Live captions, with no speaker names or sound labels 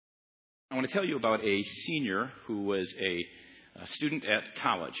I want to tell you about a senior who was a student at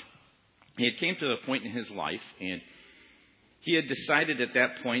college. He had came to a point in his life, and he had decided at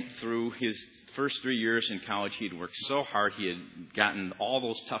that point through his first 3 years in college, he had worked so hard, he had gotten all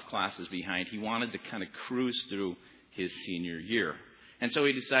those tough classes behind. He wanted to kind of cruise through his senior year. And so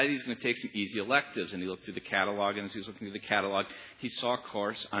he decided he's going to take some easy electives, and he looked through the catalog, and as he was looking through the catalog, he saw a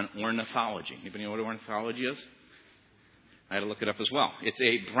course on ornithology. Anybody know what ornithology is? I had to look it up as well. It's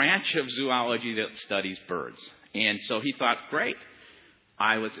a branch of zoology that studies birds. And so he thought, great.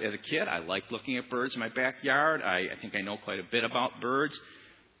 As a kid, I liked looking at birds in my backyard. I think I know quite a bit about birds.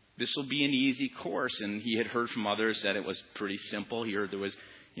 This will be an easy course. And he had heard from others that it was pretty simple. He heard there was,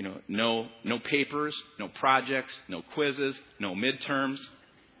 no papers, no projects, no quizzes, no midterms,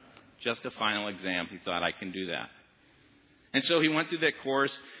 just a final exam. He thought, I can do that. And so he went through that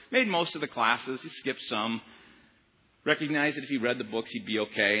course, made most of the classes. He skipped some. Recognized that if he read the books, he'd be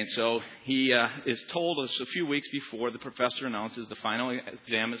okay. And so he is told us a few weeks before the professor announces the final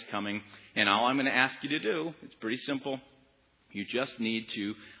exam is coming. And all I'm going to ask you to do, it's pretty simple. You just need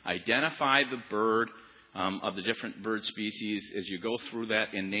to identify the bird of the different bird species as you go through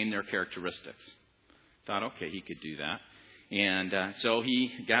that and name their characteristics. Thought, okay, he could do that. And so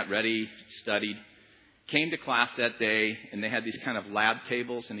he got ready, studied. Came to class that day, and they had these kind of lab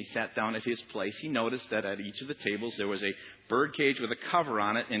tables, and he sat down at his place. He noticed that at each of the tables there was a bird cage with a cover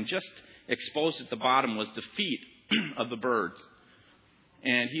on it, and just exposed at the bottom was the feet of the birds.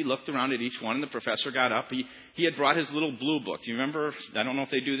 And he looked around at each one, and the professor got up. He had brought his little blue book. Do you remember? I don't know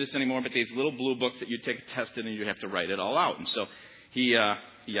if they do this anymore, but these little blue books that you take a test in, and you have to write it all out. And so he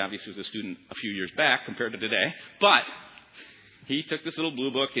obviously was a student a few years back compared to today, but he took this little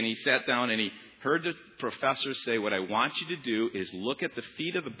blue book, and he sat down, and he heard the professor say, what I want you to do is look at the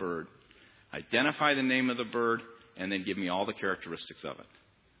feet of the bird, identify the name of the bird, and then give me all the characteristics of it.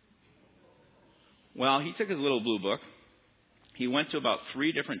 Well, he took his little blue book. He went to about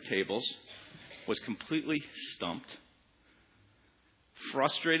 3 different tables, was completely stumped,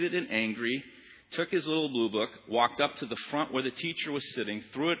 frustrated and angry, took his little blue book, walked up to the front where the teacher was sitting,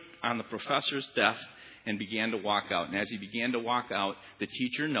 threw it on the professor's desk, and began to walk out. And as he began to walk out, the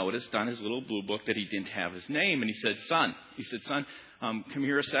teacher noticed on his little blue book that he didn't have his name. And he said, son, come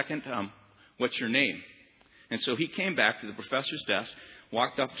here a second. What's your name? And so he came back to the professor's desk,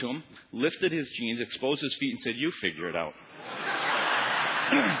 walked up to him, lifted his jeans, exposed his feet, and said, you figure it out.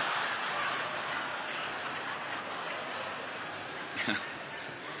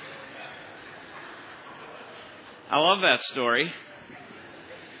 I love that story.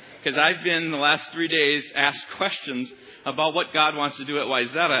 Because I've been the last 3 days asked questions about what God wants to do at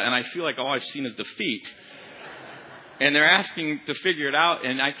Wyzetta, and I feel like all I've seen is defeat. And they're asking to figure it out,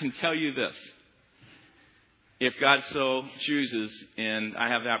 and I can tell you this. If God so chooses, and I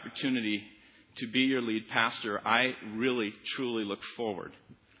have the opportunity to be your lead pastor, I really, truly look forward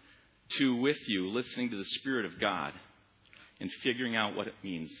to, with you, listening to the Spirit of God and figuring out what it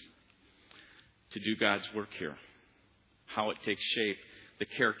means to do God's work here, how it takes shape, the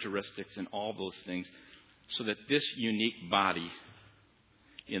characteristics and all those things, so that this unique body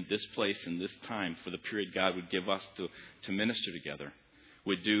in this place, in this time, for the period God would give us to minister together,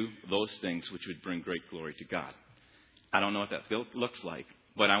 would do those things which would bring great glory to God. I don't know what that looks like,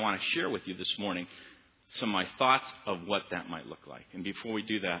 but I want to share with you this morning some of my thoughts of what that might look like. And before we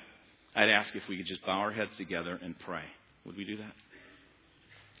do that, I'd ask if we could just bow our heads together and pray. Would we do that?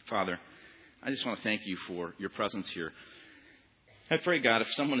 Father, I just want to thank you for your presence here. I pray, God,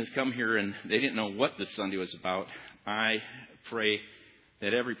 if someone has come here and they didn't know what this Sunday was about, I pray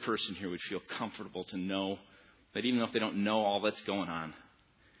that every person here would feel comfortable to know that even if they don't know all that's going on,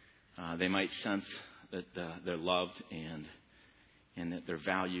 they might sense that they're loved and that they're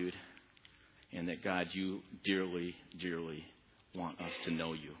valued, and that, God, you dearly, dearly want us to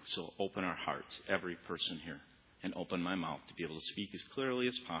know you. So open our hearts, every person here, and open my mouth to be able to speak as clearly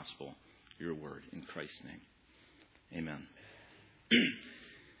as possible your word in Christ's name. Amen.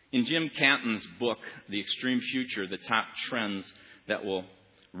 In Jim Catton's book, The Extreme Future, the top trends that will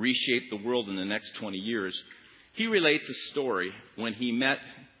reshape the world in the next 20 years, he relates a story when he met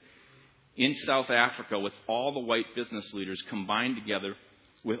in South Africa with all the white business leaders combined together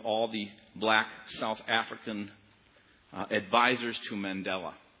with all the black South African advisors to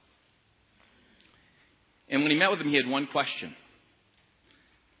Mandela. And when he met with them, he had one question.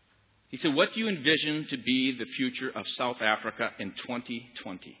 He said, what do you envision to be the future of South Africa in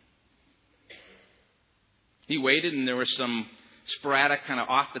 2020? He waited, and there were some sporadic, kind of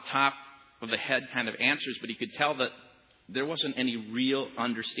off the top of the head kind of answers, but he could tell that there wasn't any real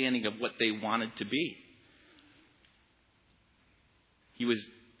understanding of what they wanted to be. He was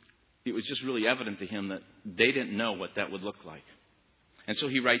it was just really evident to him that they didn't know what that would look like. And so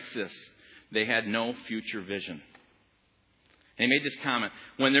he writes this: they had no future vision. And he made this comment: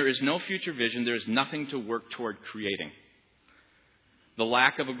 when there is no future vision, there is nothing to work toward creating. The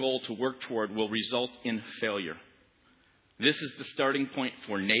lack of a goal to work toward will result in failure. This is the starting point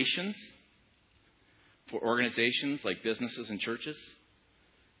for nations, for organizations like businesses and churches,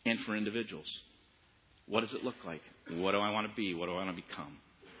 and for individuals. What does it look like? What do I want to be? What do I want to become?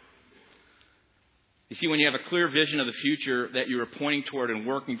 You see, when you have a clear vision of the future that you're pointing toward and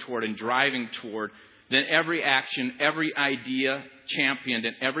working toward and driving toward, then every action, every idea championed,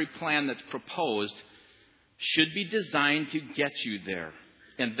 and every plan that's proposed should be designed to get you there.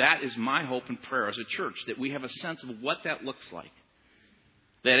 And that is my hope and prayer as a church, that we have a sense of what that looks like.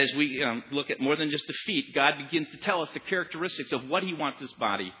 That as we look at more than just the feet, God begins to tell us the characteristics of what He wants this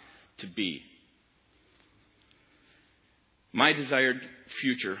body to be. My desired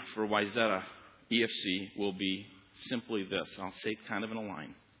future for Wayzata EFC will be simply this. I'll say it kind of in a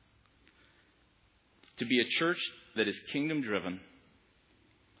line. To be a church that is kingdom-driven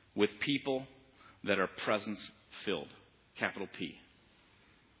with people that are presence-filled. Capital P.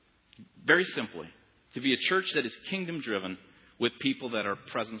 Very simply, to be a church that is kingdom-driven with people that are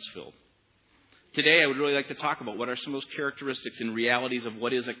presence-filled. Today, I would really like to talk about what are some of those characteristics and realities of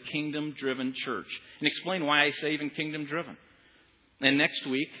what is a kingdom-driven church, and explain why I say even kingdom-driven. And next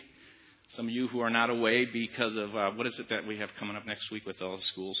week, some of you who are not away because of, what is it that we have coming up next week with all the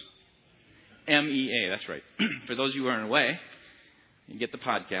schools? MEA, that's right. For those of you who aren't away, you get the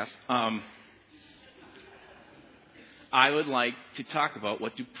podcast. I would like to talk about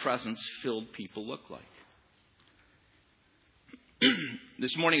what do presence-filled people look like.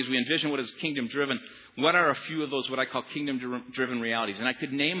 This morning, as we envision what is kingdom-driven, what are a few of those what I call kingdom-driven realities? And I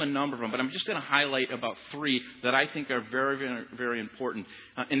could name a number of them, but I'm just going to highlight about three that I think are very, very, very important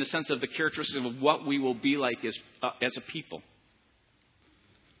in the sense of the characteristics of what we will be like as a people.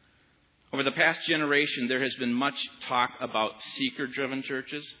 Over the past generation, there has been much talk about seeker-driven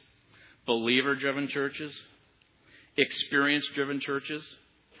churches, believer-driven churches, experience-driven churches.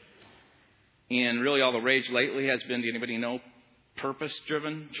 And really all the rage lately has been, do anybody know,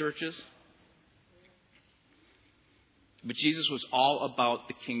 purpose-driven churches? But Jesus was all about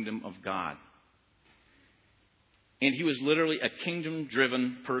the kingdom of God. And He was literally a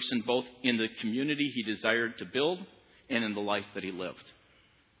kingdom-driven person, both in the community He desired to build and in the life that He lived.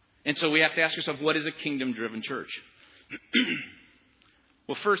 And so we have to ask ourselves, what is a kingdom-driven church?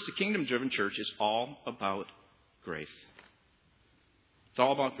 Well, first, the kingdom-driven church is all about grace. It's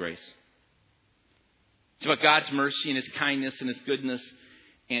all about grace. It's about God's mercy and His kindness and His goodness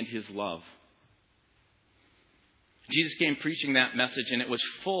and His love. Jesus came preaching that message, and it was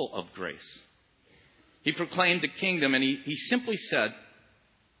full of grace. He proclaimed the kingdom, and he simply said,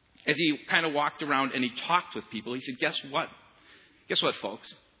 as He kind of walked around and He talked with people, He said, guess what? Guess what, folks?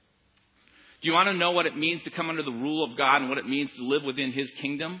 Do you want to know what it means to come under the rule of God and what it means to live within His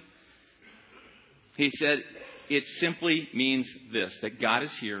kingdom? He said, it simply means this, that God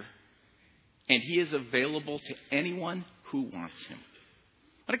is here and He is available to anyone who wants Him.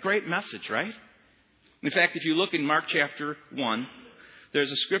 What a great message, right? In fact, if you look in Mark chapter 1,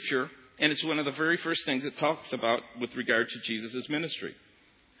 there's a scripture, and it's one of the very first things it talks about with regard to Jesus' ministry.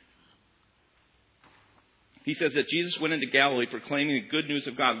 He says that Jesus went into Galilee proclaiming the good news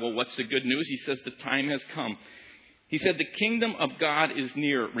of God. Well, what's the good news? He says the time has come. He said the kingdom of God is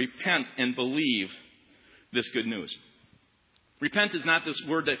near. Repent and believe this good news. Repent is not this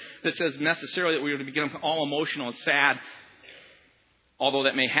word that says necessarily that we're going to become all emotional and sad, although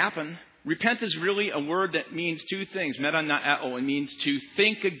that may happen. Repent is really a word that means two things. Metanoeo, it means to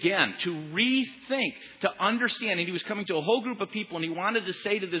think again, to rethink, to understand. And He was coming to a whole group of people, and He wanted to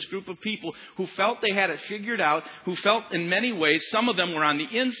say to this group of people who felt they had it figured out, who felt in many ways, some of them were on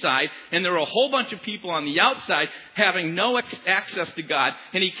the inside, and there were a whole bunch of people on the outside having no access to God.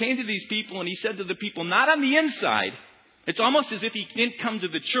 And He came to these people, and He said to the people, not on the inside. It's almost as if He didn't come to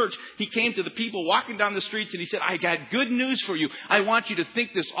the church. He came to the people walking down the streets, and He said, I got good news for you. I want you to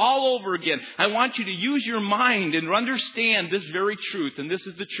think this all over again. I want you to use your mind and understand this very truth. And this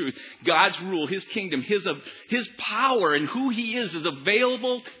is the truth. God's rule, His kingdom, His power, and who He is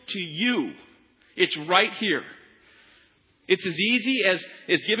available to you. It's right here. It's as easy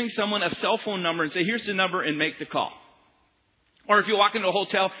as giving someone a cell phone number and say, here's the number, and make the call. Or if you walk into a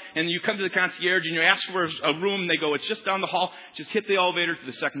hotel and you come to the concierge and you ask for a room, and they go, it's just down the hall. Just hit the elevator to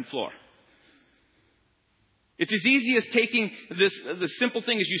the second floor. It's as easy as taking the simple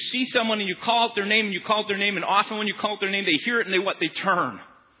thing as you see someone and you call out their name and you call out their name, and often when you call out their name, they hear it and they turn.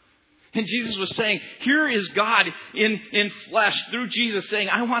 And Jesus was saying, here is God in flesh through Jesus saying,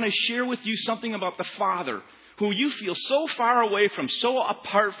 I want to share with you something about the Father, who you feel so far away from, so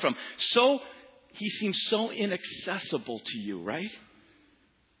apart from, he seems so inaccessible to you, right?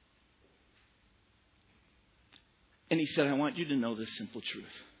 And he said, I want you to know this simple truth.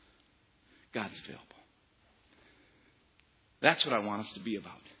 God's available. That's what I want us to be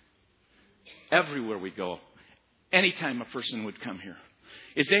about. Everywhere we go, anytime a person would come here,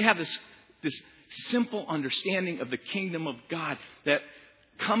 is they have this simple understanding of the kingdom of God, that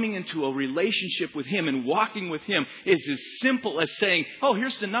coming into a relationship with Him and walking with Him is as simple as saying, oh,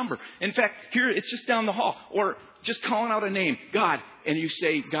 here's the number. In fact, here it's just down the hall. Or just calling out a name, God, and you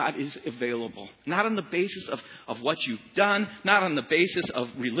say God is available. Not on the basis of what you've done, not on the basis of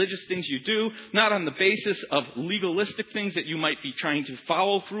religious things you do, not on the basis of legalistic things that you might be trying to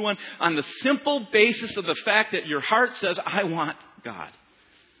follow through on the simple basis of the fact that your heart says, I want God.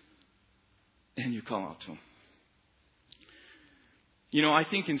 And you call out to Him. You know, I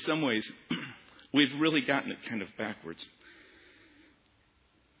think in some ways, we've really gotten it kind of backwards.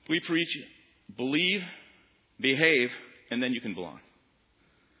 We preach, believe, behave, and then you can belong.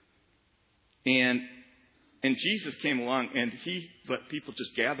 And Jesus came along and He let people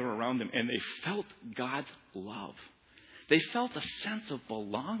just gather around Him, and they felt God's love. They felt a sense of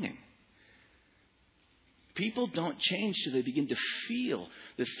belonging. People don't change till they begin to feel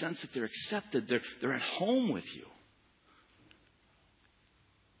the sense that they're accepted. They're at home with you.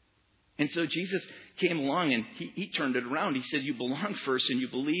 And so Jesus came along and he turned it around. He said, you belong first and you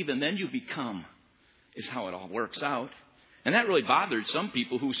believe and then you become, is how it all works out. And that really bothered some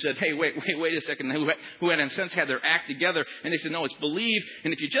people who said, hey, wait a second, who had in a sense had their act together. And they said, no, it's believe.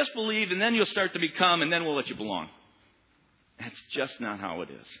 And if you just believe, and then you'll start to become, and then we'll let you belong. That's just not how it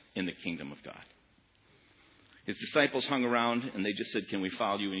is in the kingdom of God. His disciples hung around and they just said, can we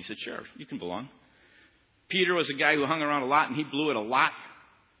follow you? And He said, sure, you can belong. Peter was a guy who hung around a lot and he blew it a lot.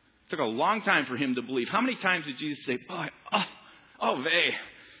 It took a long time for him to believe. How many times did Jesus say, boy, are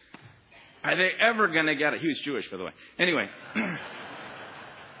they ever going to get it? He was Jewish, by the way. Anyway.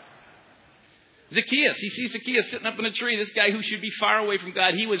 Zacchaeus. He sees Zacchaeus sitting up in a tree. This guy who should be far away from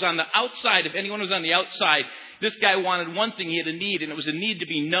God. He was on the outside. If anyone was on the outside, this guy wanted one thing. He had a need, and it was a need to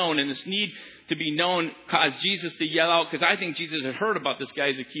be known. And this need to be known caused Jesus to yell out, because I think Jesus had heard about this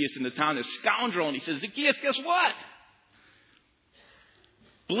guy Zacchaeus in the town, this scoundrel. And He says, Zacchaeus, guess what?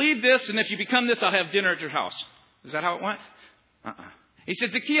 Believe this, and if you become this, I'll have dinner at your house. Is that how it went? He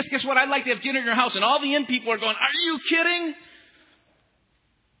said, Zacchaeus, guess what? I'd like to have dinner at your house. And all the inn people are going, are you kidding?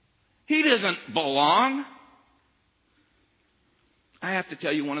 He doesn't belong. I have to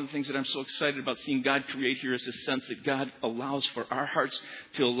tell you, one of the things that I'm so excited about seeing God create here is the sense that God allows for our hearts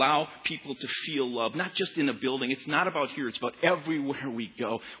to allow people to feel love. Not just in a building. It's not about here. It's about everywhere we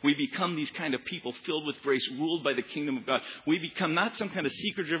go. We become these kind of people filled with grace, ruled by the kingdom of God. We become not some kind of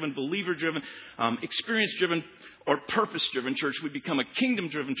seeker-driven, believer-driven, experience-driven, or purpose-driven church. We become a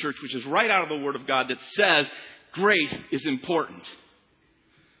kingdom-driven church, which is right out of the Word of God, that says grace is important.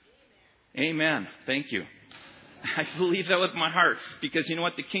 Amen. Thank you. I believe that with my heart, because you know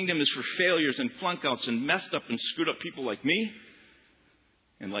what? The kingdom is for failures and flunkouts and messed up and screwed up people like me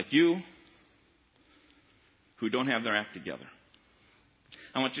and like you who don't have their act together.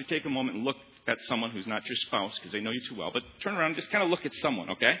 I want you to take a moment and look at someone who's not your spouse, because they know you too well, but turn around and just kind of look at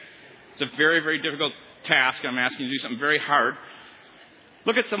someone, okay? It's a very, very difficult task. I'm asking you to do something very hard.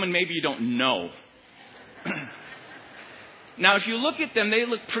 Look at someone maybe you don't know. Now, if you look at them, they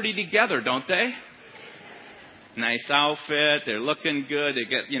look pretty together, don't they? Nice outfit, they're looking good,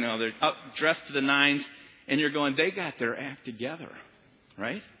 they're up dressed to the nines, and you're going, they got their act together,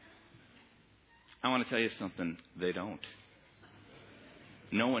 right? I want to tell you something, they don't.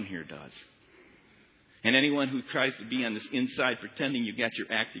 No one here does. And anyone who tries to be on this inside pretending you got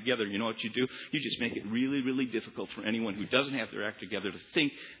your act together, you know what you do? You just make it really, really difficult for anyone who doesn't have their act together to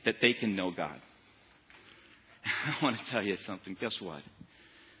think that they can know God. I want to tell you something. Guess what?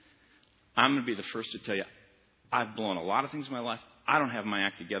 I'm going to be the first to tell you, I've blown a lot of things in my life. I don't have my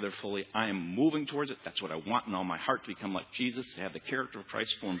act together fully. I am moving towards it. That's what I want in all my heart, to become like Jesus, to have the character of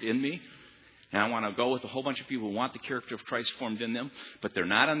Christ formed in me. And I want to go with a whole bunch of people who want the character of Christ formed in them, but they're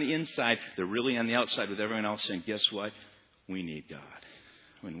not on the inside. They're really on the outside with everyone else saying, guess what? We need God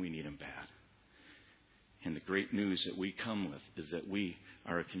when we need Him bad. And the great news that we come with is that we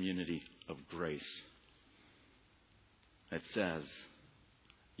are a community of grace that says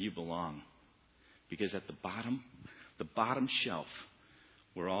you belong. Because at the bottom shelf,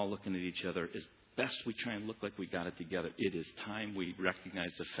 we're all looking at each other as best we try and look like we got it together, it is time we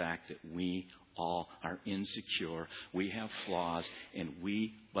recognize the fact that we all are insecure. We have flaws, and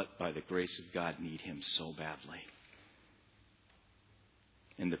but by the grace of God, need Him so badly.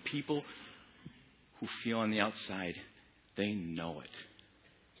 And the people who feel on the outside, they know it.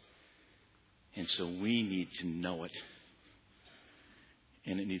 And so we need to know it.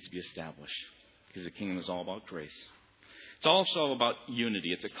 And it needs to be established. Because the kingdom is all about grace. It's also about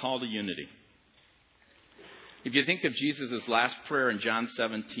unity. It's a call to unity. If you think of Jesus' last prayer in John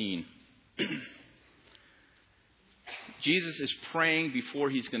 17, Jesus is praying before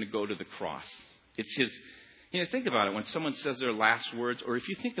He's going to go to the cross. It's His, think about it. When someone says their last words, or if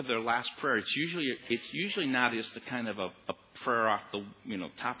you think of their last prayer, it's usually not just the kind of a prayer off the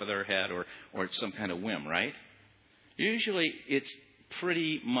top of their head or it's some kind of whim, right? Usually it's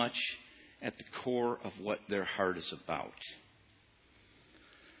pretty much at the core of what their heart is about.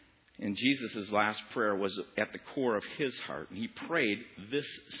 And Jesus' last prayer was at the core of His heart. And He prayed this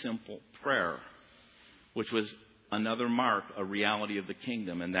simple prayer, which was another mark, a reality of the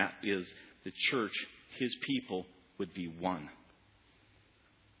kingdom, and that is the church, His people, would be one.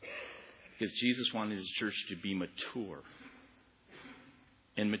 Because Jesus wanted His church to be mature.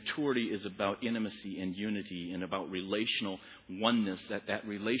 And maturity is about intimacy and unity and about relational oneness. That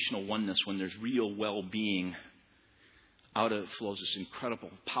relational oneness, when there's real well-being, out of it flows this incredible,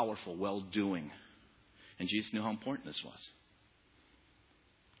 powerful well-doing. And Jesus knew how important this was.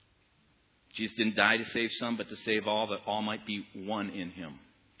 Jesus didn't die to save some, but to save all, that all might be one in Him.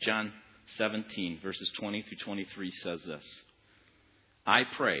 John 17, verses 20 through 23 says this. I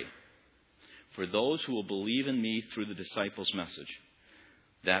pray for those who will believe in me through the disciples' message,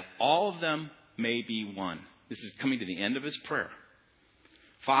 that all of them may be one. This is coming to the end of His prayer.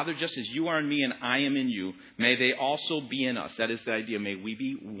 Father, just as you are in me and I am in you, may they also be in us. That is the idea. May we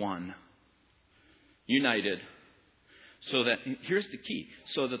be one. United. So that, here's the key,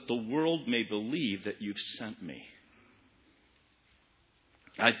 so that the world may believe that you've sent me.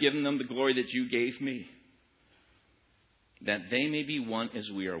 I've given them the glory that you gave me, that they may be one as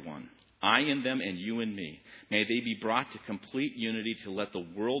we are one. I in them and you in me. May they be brought to complete unity to let the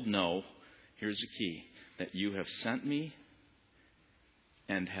world know, here's the key, that you have sent me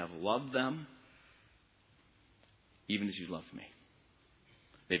and have loved them even as you loved me.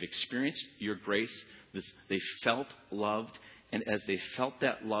 They've experienced your grace. They felt loved. And as they felt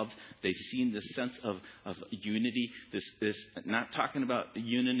that love, they've seen this sense of unity. This not talking about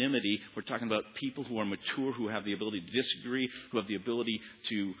unanimity. We're talking about people who are mature, who have the ability to disagree, who have the ability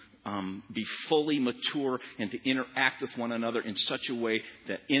to be fully mature and to interact with one another in such a way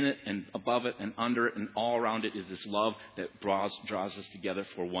that in it and above it and under it and all around it is this love that draws us together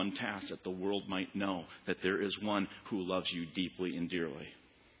for one task, that the world might know that there is one who loves you deeply and dearly.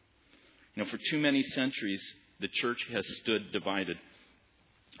 For too many centuries, the church has stood divided.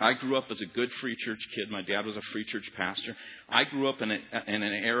 I grew up as a good free church kid. My dad was a free church pastor. I grew up in an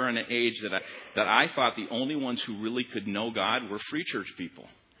era and an age that I thought the only ones who really could know God were free church people.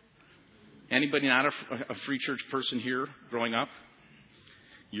 Anybody not a free church person here growing up?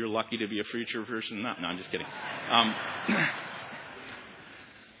 You're lucky to be a free church person. No, I'm just kidding.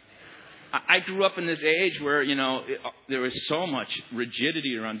 I grew up in this age where, there was so much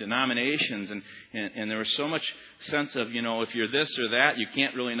rigidity around denominations and there was so much sense of, if you're this or that, you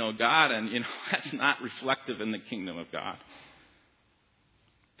can't really know God. And, that's not reflective in the kingdom of God.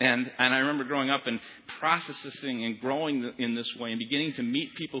 And I remember growing up and processing and growing in this way and beginning to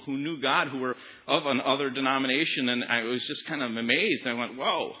meet people who knew God, who were of another denomination. And I was just kind of amazed. I went,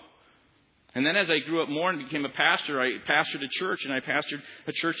 whoa. And then as I grew up more and became a pastor, I pastored a church, and I pastored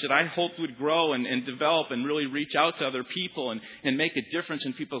a church that I hoped would grow and develop and really reach out to other people and make a difference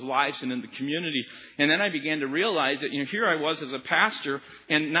in people's lives and in the community. And then I began to realize that, here I was as a pastor,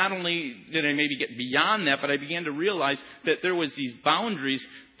 and not only did I maybe get beyond that, but I began to realize that there was these boundaries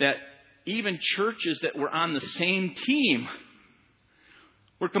that even churches that were on the same team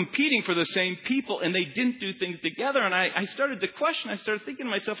were competing for the same people, and they didn't do things together. And I started to question. I started thinking to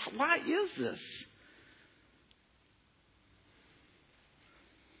myself, why is this?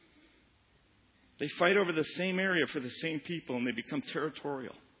 They fight over the same area for the same people, and they become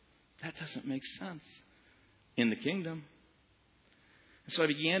territorial. That doesn't make sense in the kingdom. So I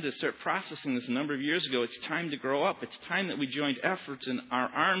began to start processing this a number of years ago. It's time to grow up. It's time that we joined efforts and our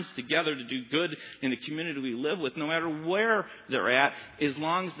arms together to do good in the community we live with, no matter where they're at, as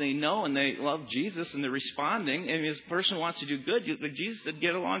long as they know and they love Jesus and they're responding. And if this person wants to do good, Jesus said,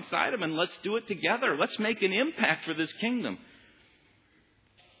 get alongside them and let's do it together. Let's make an impact for this kingdom.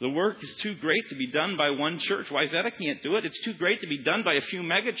 The work is too great to be done by one church. Wayzata can't do it. It's too great to be done by a few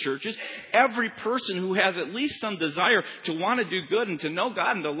mega churches. Every person who has at least some desire to want to do good and to know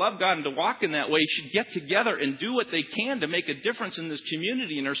God and to love God and to walk in that way should get together and do what they can to make a difference in this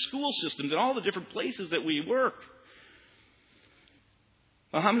community, in our school systems, and all the different places that we work.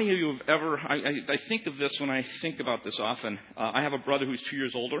 Well, how many of you have ever... I think of this when I think about this often. I have a brother who's 2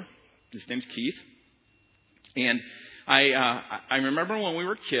 years older. His name's Keith. And I remember when we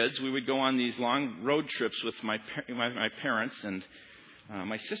were kids, we would go on these long road trips with my parents, and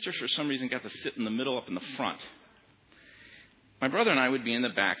my sister, for some reason, got to sit in the middle up in the front. My brother and I would be in the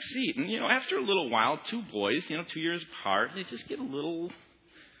back seat. And, after a little while, two boys, 2 years apart, they just get a little...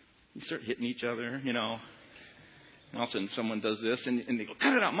 You start hitting each other, And all of a sudden someone does this, and they go,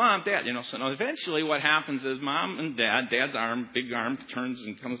 cut it out, Mom, Dad. So now eventually what happens is Mom and Dad's arm, big arm, turns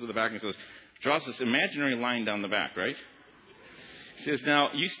and comes to the back and says... draws this imaginary line down the back, right? He says, now,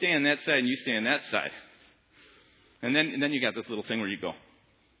 you stay on that side and you stay on that side. And then you got this little thing where you go.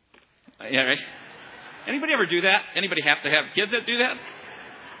 Yeah, right? Anybody ever do that? Anybody have to have kids that do that?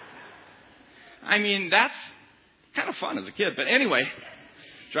 I mean, that's kind of fun as a kid. But anyway,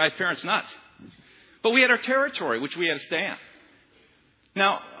 drives parents nuts. But we had our territory, which we had to stay on.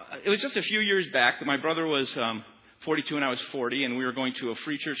 Now, it was just a few years back that my brother was... 42 and I was 40, and we were going to a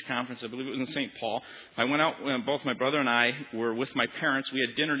free church conference. I believe it was in St. Paul. I went out, both my brother and I were with my parents. We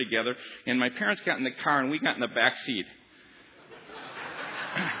had dinner together, and my parents got in the car, and we got in the back seat.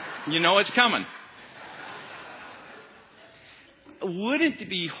 You know it's coming. Wouldn't it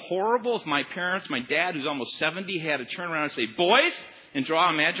be horrible if my parents, my dad, who's almost 70, had to turn around and say, boys, and draw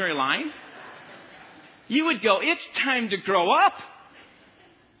an imaginary line? You would go, it's time to grow up.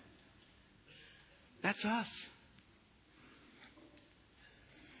 That's us.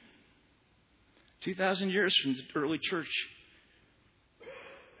 2,000 years from the early church.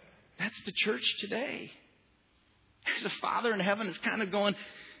 That's the church today. There's a Father in heaven that's kind of going,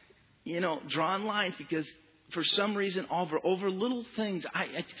 drawing lines because for some reason over little things.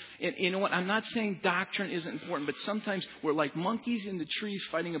 And you know what? I'm not saying doctrine isn't important, but sometimes we're like monkeys in the trees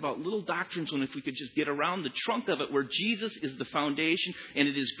fighting about little doctrines when if we could just get around the trunk of it where Jesus is the foundation and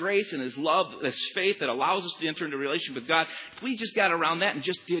it is grace and His love, His faith that allows us to enter into a relationship with God. If we just got around that and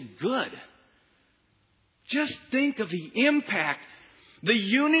just did good. Just think of the impact. The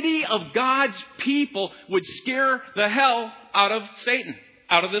unity of God's people would scare the hell out of Satan,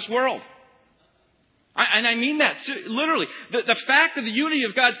 out of this world. And I mean that literally. The fact of the unity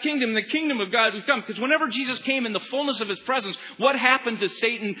of God's kingdom, the kingdom of God would come. Because whenever Jesus came in the fullness of His presence, what happened to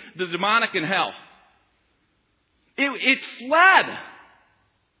Satan, the demonic, and hell? It fled.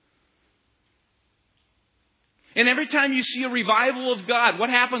 And every time you see a revival of God, what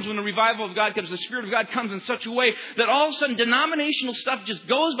happens when a revival of God comes? The Spirit of God comes in such a way that all of a sudden denominational stuff just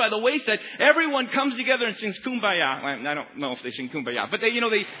goes by the wayside. Everyone comes together and sings Kumbaya. I don't know if they sing Kumbaya, but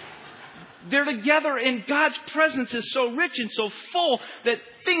they're together, and God's presence is so rich and so full that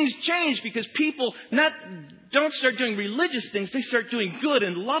things change because people don't start doing religious things. They start doing good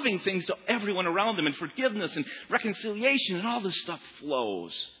and loving things to everyone around them, and forgiveness and reconciliation, and all this stuff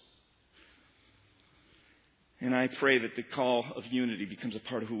flows. And I pray that the call of unity becomes a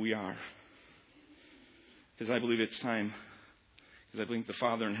part of who we are. Because I believe it's time. Because I believe the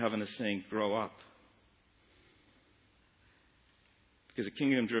Father in heaven is saying, grow up. Because a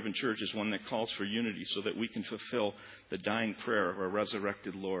kingdom-driven church is one that calls for unity so that we can fulfill the dying prayer of our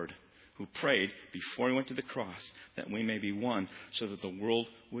resurrected Lord, who prayed before He went to the cross that we may be one so that the world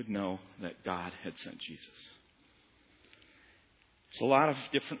would know that God had sent Jesus. There's a lot of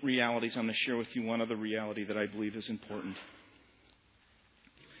different realities. I'm going to share with you one other reality that I believe is important.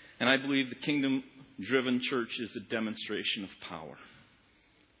 And I believe the kingdom-driven church is a demonstration of power.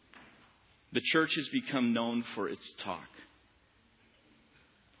 The church has become known for its talk.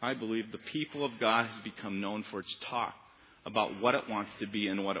 I believe the people of God has become known for its talk about what it wants to be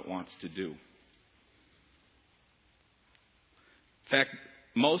and what it wants to do. In fact,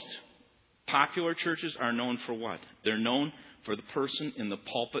 most popular churches are known for what? They're known for the person in the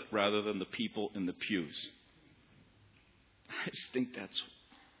pulpit rather than the people in the pews. I just think that's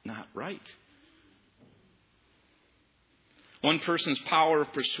not right. One person's power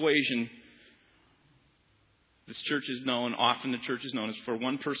of persuasion, the church is known as for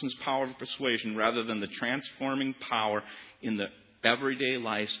one person's power of persuasion rather than the transforming power in the everyday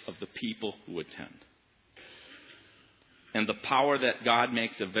lives of the people who attend. And the power that God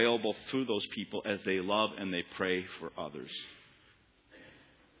makes available through those people as they love and they pray for others.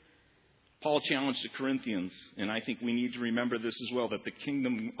 Paul challenged the Corinthians, and I think we need to remember this as well, that the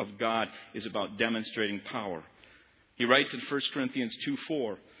kingdom of God is about demonstrating power. He writes in 1 Corinthians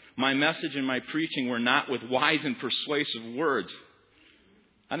 2:4, my message and my preaching were not with wise and persuasive words.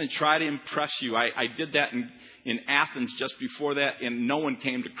 I didn't try to impress you. I did that in Athens just before that, and no one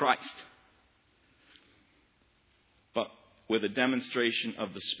came to Christ. But with a demonstration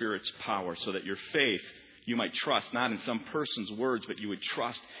of the Spirit's power, so that your faith, you might trust not in some person's words, but you would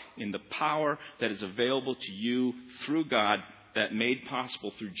trust in the power that is available to you through God, that made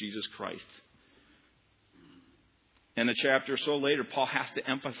possible through Jesus Christ. And a chapter or so later, Paul has to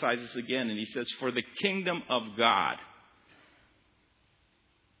emphasize this again, and he says, for the kingdom of God.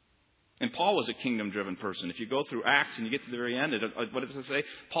 And Paul was a kingdom-driven person. If you go through Acts and you get to the very end, what does it say?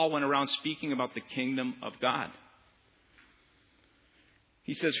 Paul went around speaking about the kingdom of God.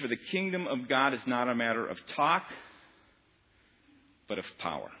 He says, for the kingdom of God is not a matter of talk, but of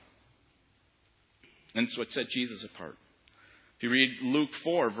power. And it's what set Jesus apart. If you read Luke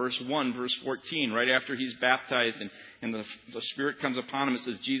 4, verse 1, verse 14, right after he's baptized and the Spirit comes upon him, it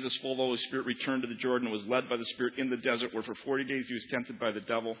says, Jesus, full of the Holy Spirit, returned to the Jordan and was led by the Spirit in the desert, where for 40 days he was tempted by the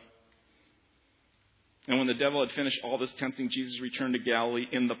devil. And when the devil had finished all this tempting, Jesus returned to Galilee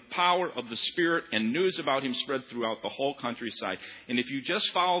in the power of the Spirit, and news about him spread throughout the whole countryside. And if you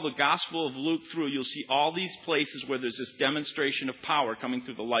just follow the Gospel of Luke through, you'll see all these places where there's this demonstration of power coming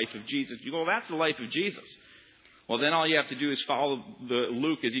through the life of Jesus. You go, that's the life of Jesus. Well, then all you have to do is follow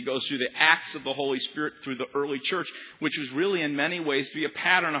Luke as he goes through the acts of the Holy Spirit through the early church, which was really in many ways to be a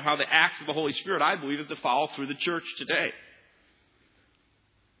pattern of how the acts of the Holy Spirit, I believe, is to follow through the church today.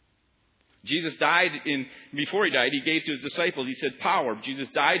 Jesus died before he died, he gave to his disciples, he said power. Jesus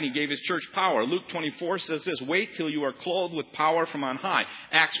died and he gave his church power. Luke 24 says this, wait till you are clothed with power from on high.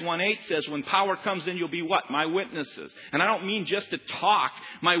 Acts 1:8 says, when power comes in, you'll be what? My witnesses. And I don't mean just to talk,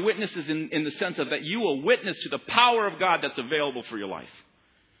 my witnesses in the sense of that you will witness to the power of God that's available for your life.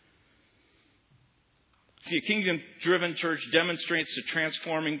 See, a kingdom-driven church demonstrates the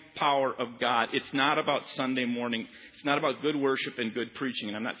transforming power of God. It's not about Sunday morning. It's not about good worship and good preaching.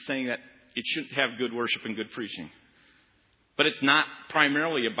 And I'm not saying that it shouldn't have good worship and good preaching. But it's not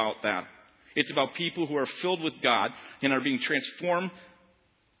primarily about that. It's about people who are filled with God and are being transformed,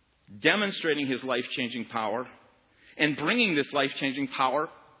 demonstrating His life-changing power, and bringing this life-changing power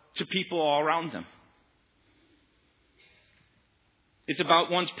to people all around them. It's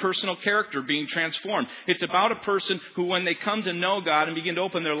about one's personal character being transformed. It's about a person who, when they come to know God and begin to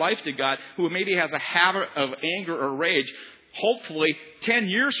open their life to God, who maybe has a habit of anger or rage, hopefully 10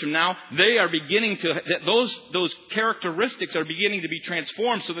 years from now, they are beginning to, those characteristics are beginning to be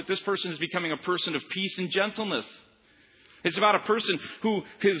transformed so that this person is becoming a person of peace and gentleness. It's about a person who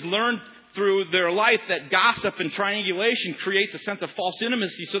has learned through their life that gossip and triangulation creates a sense of false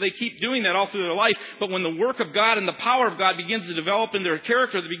intimacy, so they keep doing that all through their life. But when the work of God and the power of God begins to develop in their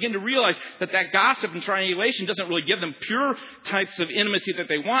character, they begin to realize that gossip and triangulation doesn't really give them pure types of intimacy that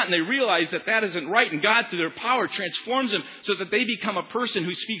they want, and they realize that isn't right, and God, through their power, transforms them so that they become a person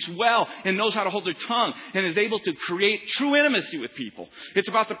who speaks well and knows how to hold their tongue and is able to create true intimacy with people. It's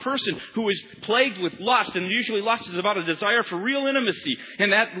about the person who is plagued with lust, and usually lust is about a desire for real intimacy,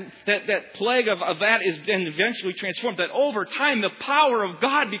 and that plague of that is then eventually transformed. That over time, the power of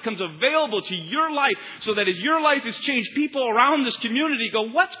God becomes available to your life, so that as your life is changed, people around this community go,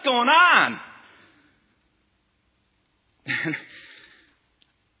 what's going on? That's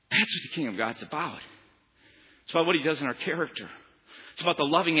what the kingdom of God's about. It's about what He does in our character. It's about the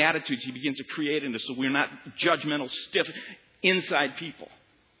loving attitudes He begins to create in us, so we're not judgmental, stiff, inside people.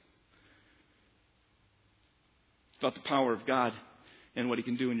 It's about the power of God and what He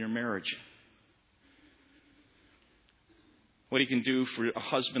can do in your marriage. What He can do for a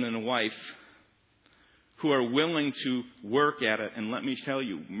husband and a wife who are willing to work at it. And let me tell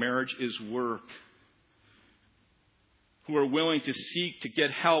you, marriage is work. Who are willing to seek to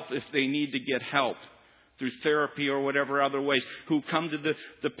get help if they need to get help through therapy or whatever other ways. Who come to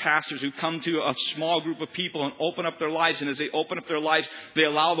the pastors, who come to a small group of people and open up their lives. And as they open up their lives, they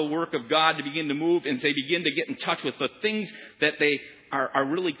allow the work of God to begin to move, and they begin to get in touch with the things that they are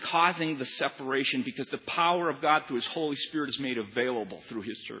really causing the separation, because the power of God through His Holy Spirit is made available through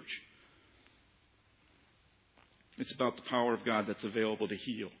His church. It's about the power of God that's available to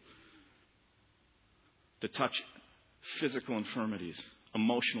heal, to touch physical infirmities,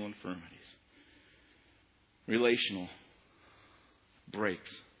 emotional infirmities, relational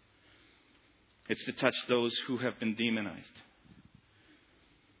breaks. It's to touch those who have been demonized.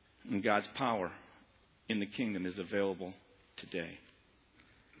 And God's power in the kingdom is available today.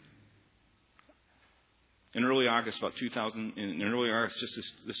 In early August, just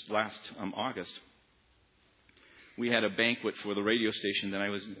this last August, we had a banquet for the radio station that I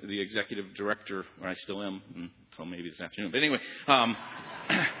was the executive director, or I still am, until maybe this afternoon. But anyway,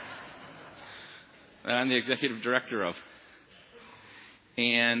 that I'm the executive director of.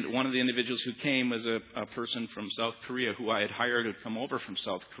 And one of the individuals who came was a person from South Korea who I had hired to come over from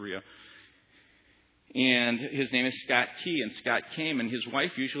South Korea. And his name is Scott Key. And Scott came, and his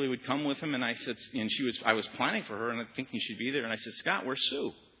wife usually would come with him. And I said, I was planning for her, and thinking she'd be there. And I said, Scott, where's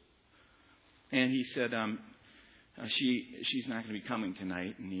Sue? And he said, she's not going to be coming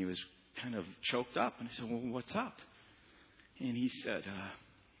tonight. And he was kind of choked up. And I said, well, what's up? And he said,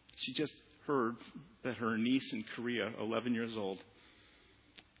 she just heard that her niece in Korea, 11 years old,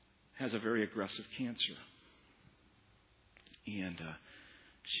 has a very aggressive cancer. And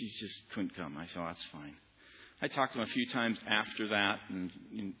she just couldn't come. I said, oh, that's fine. I talked to him a few times after that. And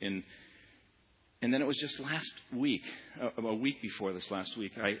then it was just last week, a week before this last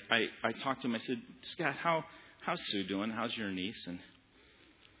week, I talked to him. I said, Scott, how's Sue doing? How's your niece?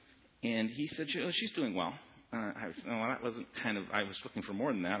 And he said, she's doing well. That wasn't I was looking for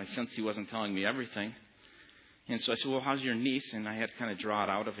more than that. I sensed he wasn't telling me everything. And so I said, well, how's your niece? And I had to kind of draw it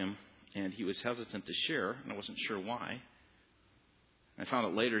out of him. And he was hesitant to share, and I wasn't sure why. I found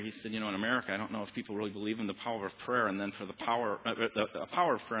out later, he said, in America, I don't know if people really believe in the power of prayer, and then for the power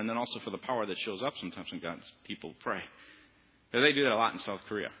of prayer, and then also for the power that shows up sometimes when God's people pray. They do that a lot in South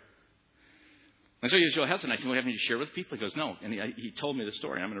Korea. And so he was real hesitant. I said, well, have you share with people? He goes, no. And he told me the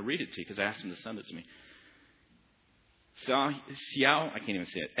story. I'm going to read it to you because I asked him to send it to me. Xiao, I can't even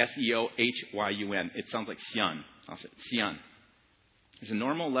say it, Seohyun. It sounds like Xian. I'll say it, Xian. He's a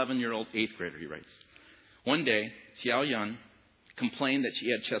normal 11-year-old 8th grader, he writes. One day, Xiaoyun complained that she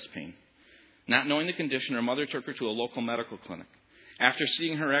had chest pain. Not knowing the condition, her mother took her to a local medical clinic. After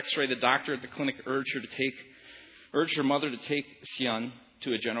seeing her x-ray, the doctor at the clinic urged her mother to take Xian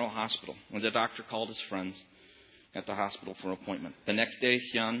to a general hospital. When the doctor called his friends at the hospital for an appointment. The next day,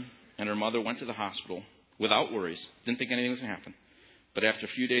 Xian and her mother went to the hospital without worries. Didn't think anything was going to happen. But after a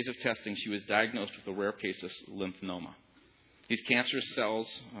few days of testing, she was diagnosed with a rare case of lymphoma. These cancerous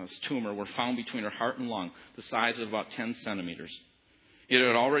cells, this tumor, were found between her heart and lung, the size of about 10 centimeters. It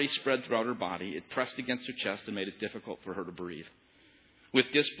had already spread throughout her body. It pressed against her chest and made it difficult for her to breathe. With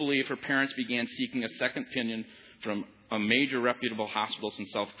disbelief, her parents began seeking a second opinion from a major reputable hospitals in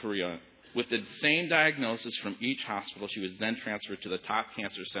South Korea. With the same diagnosis from each hospital, she was then transferred to the top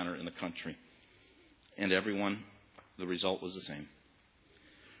cancer center in the country. And the result was the same.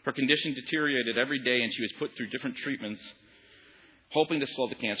 Her condition deteriorated every day, and she was put through different treatments, hoping to slow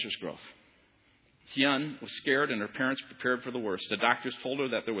the cancer's growth. Xian was scared, and her parents prepared for the worst. The doctors told her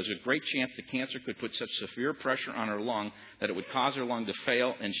that there was a great chance the cancer could put such severe pressure on her lung that it would cause her lung to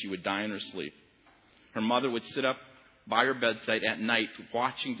fail and she would die in her sleep. Her mother would sit up by her bedside at night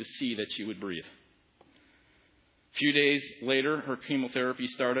watching to see that she would breathe. A few days later, her chemotherapy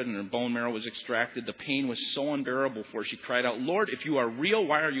started and her bone marrow was extracted. The pain was so unbearable for her. She cried out, Lord, if you are real,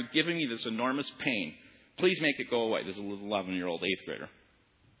 why are you giving me this enormous pain? Please make it go away. This is a little 11-year-old 8th grader.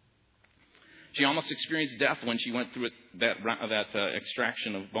 She almost experienced death when she went through that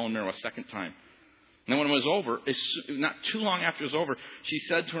extraction of bone marrow a second time. And then when it was over, not too long after it was over, she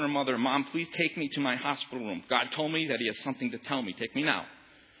said to her mother, Mom, please take me to my hospital room. God told me that he has something to tell me. Take me now.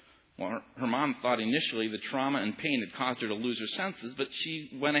 Well, her mom thought initially the trauma and pain had caused her to lose her senses, but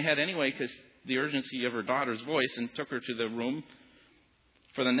she went ahead anyway because the urgency of her daughter's voice and took her to the room.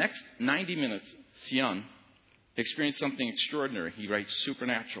 For the next 90 minutes, Xian experienced something extraordinary. He writes,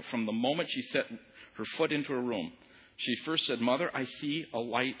 supernatural. From the moment she set her foot into her room, she first said, Mother, I see a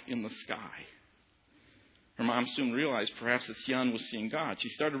light in the sky. Her mom soon realized perhaps that Xian was seeing God. She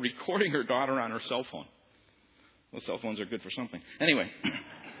started recording her daughter on her cell phone. Well, cell phones are good for something. Anyway,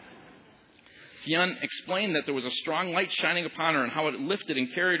 Xian explained that there was a strong light shining upon her and how it lifted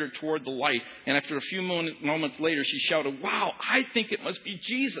and carried her toward the light. And after a few moments later, she shouted, wow, I think it must be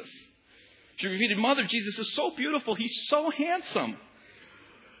Jesus. She repeated, Mother, Jesus is so beautiful. He's so handsome.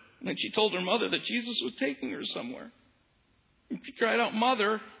 And then she told her mother that Jesus was taking her somewhere. And she cried out,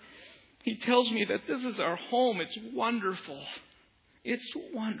 Mother, he tells me that this is our home. It's wonderful. It's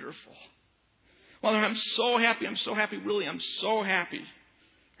wonderful. Mother, I'm so happy. I'm so happy. Really, I'm so happy.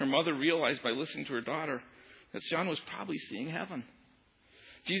 Her mother realized by listening to her daughter that Xian was probably seeing heaven.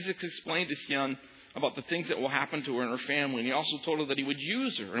 Jesus explained to Xian about the things that will happen to her and her family. And he also told her that he would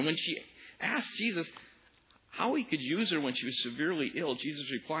use her. And when she asked Jesus how he could use her when she was severely ill,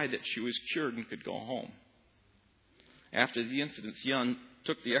 Jesus replied that she was cured and could go home. After the incident, Xian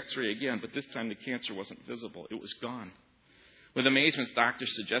took the x-ray again, but this time the cancer wasn't visible. It was gone. With amazement,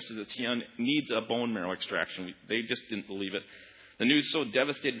 doctors suggested that Xian needs a bone marrow extraction. They just didn't believe it. The news so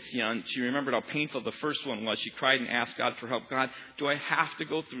devastated Sion, she remembered how painful the first one was. She cried and asked God for help. God, do I have to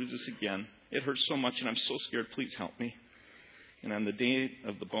go through this again? It hurts so much and I'm so scared. Please help me. And on the day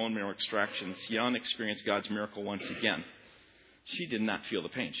of the bone marrow extraction, Sion experienced God's miracle once again. She did not feel the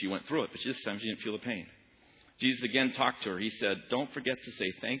pain. She went through it, but this time she didn't feel the pain. Jesus again talked to her. He said, don't forget to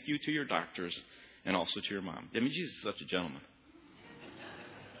say thank you to your doctors and also to your mom. I mean, Jesus is such a gentleman.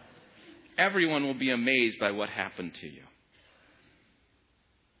 Everyone will be amazed by what happened to you.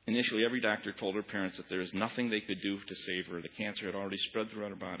 Initially, every doctor told her parents that there is nothing they could do to save her. The cancer had already spread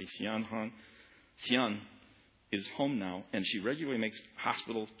throughout her body. Sion is home now, and she regularly makes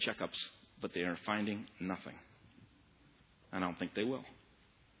hospital checkups, but they are finding nothing. I don't think they will.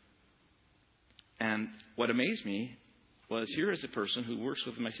 And what amazed me was, here is a person who works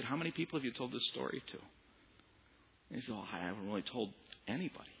with him. I said, how many people have you told this story to? And he said, well, I haven't really told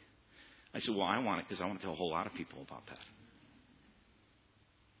anybody. I said, well, I want it because I want to tell a whole lot of people about that.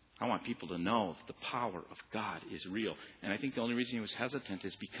 I want people to know that the power of God is real. And I think the only reason he was hesitant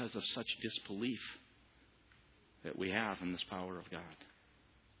is because of such disbelief that we have in this power of God.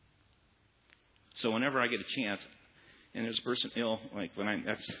 So whenever I get a chance, and there's a person ill,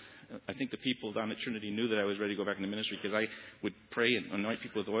 I think the people down at Trinity knew that I was ready to go back into ministry because I would pray and anoint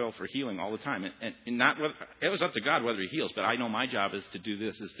people with oil for healing all the time. And not it was up to God whether he heals, but I know my job is to do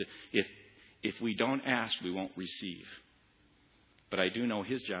this, if we don't ask, we won't receive. But I do know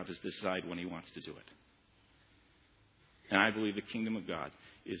his job is to decide when he wants to do it. And I believe the kingdom of God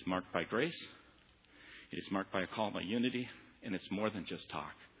is marked by grace. It is marked by a call by unity. And it's more than just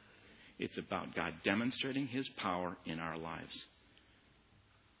talk. It's about God demonstrating his power in our lives.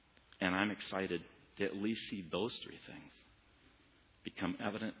 And I'm excited to at least see those three things become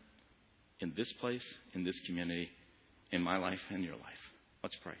evident in this place, in this community, in my life and your life.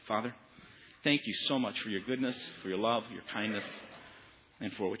 Let's pray. Father, thank you so much for your goodness, for your love, your kindness,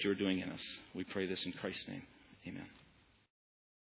 and for what you're doing in us. We pray this in Christ's name. Amen.